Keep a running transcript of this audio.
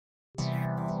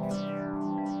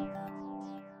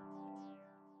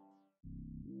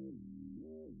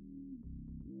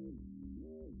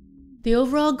The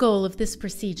overall goal of this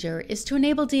procedure is to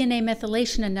enable DNA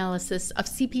methylation analysis of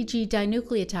CpG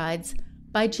dinucleotides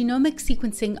by genomic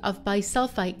sequencing of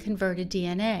bisulfite converted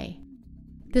DNA.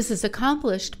 This is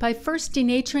accomplished by first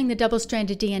denaturing the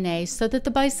double-stranded DNA so that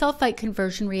the bisulfite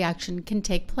conversion reaction can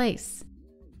take place.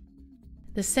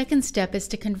 The second step is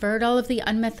to convert all of the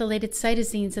unmethylated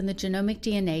cytosines in the genomic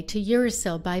DNA to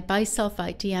uracil by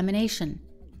bisulfite deamination.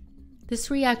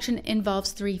 This reaction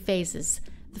involves three phases.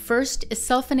 The first is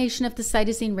sulfonation of the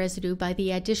cytosine residue by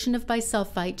the addition of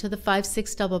bisulfite to the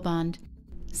 5,6 double bond.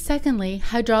 Secondly,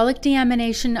 hydraulic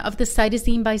deamination of the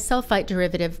cytosine bisulfite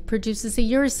derivative produces a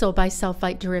uracil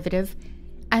bisulfite derivative.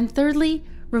 And thirdly,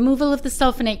 removal of the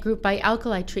sulfonate group by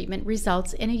alkali treatment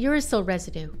results in a uracil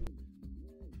residue.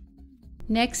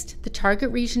 Next, the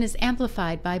target region is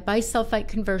amplified by bisulfite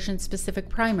conversion-specific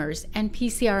primers and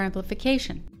PCR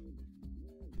amplification.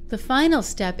 The final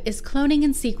step is cloning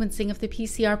and sequencing of the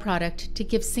PCR product to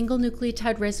give single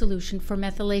nucleotide resolution for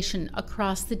methylation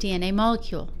across the DNA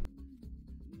molecule.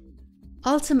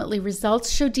 Ultimately, results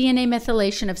show DNA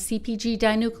methylation of CpG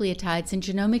dinucleotides in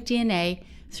genomic DNA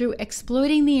through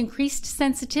exploiting the increased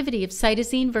sensitivity of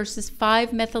cytosine versus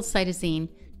 5-methylcytosine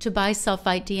to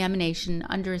bisulfite deamination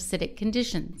under acidic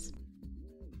conditions.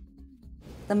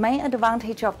 The main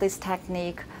advantage of this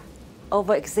technique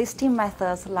over existing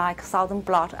methods like Southern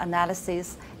blot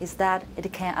analysis is that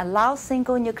it can allow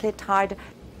single nucleotide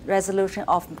resolution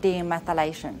of DNA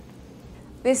methylation.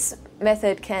 This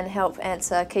method can help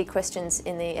answer key questions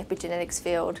in the epigenetics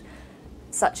field,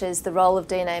 such as the role of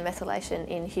DNA methylation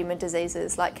in human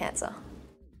diseases like cancer.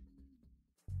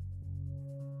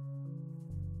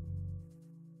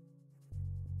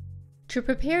 To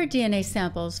prepare DNA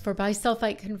samples for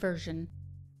bisulfite conversion,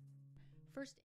 first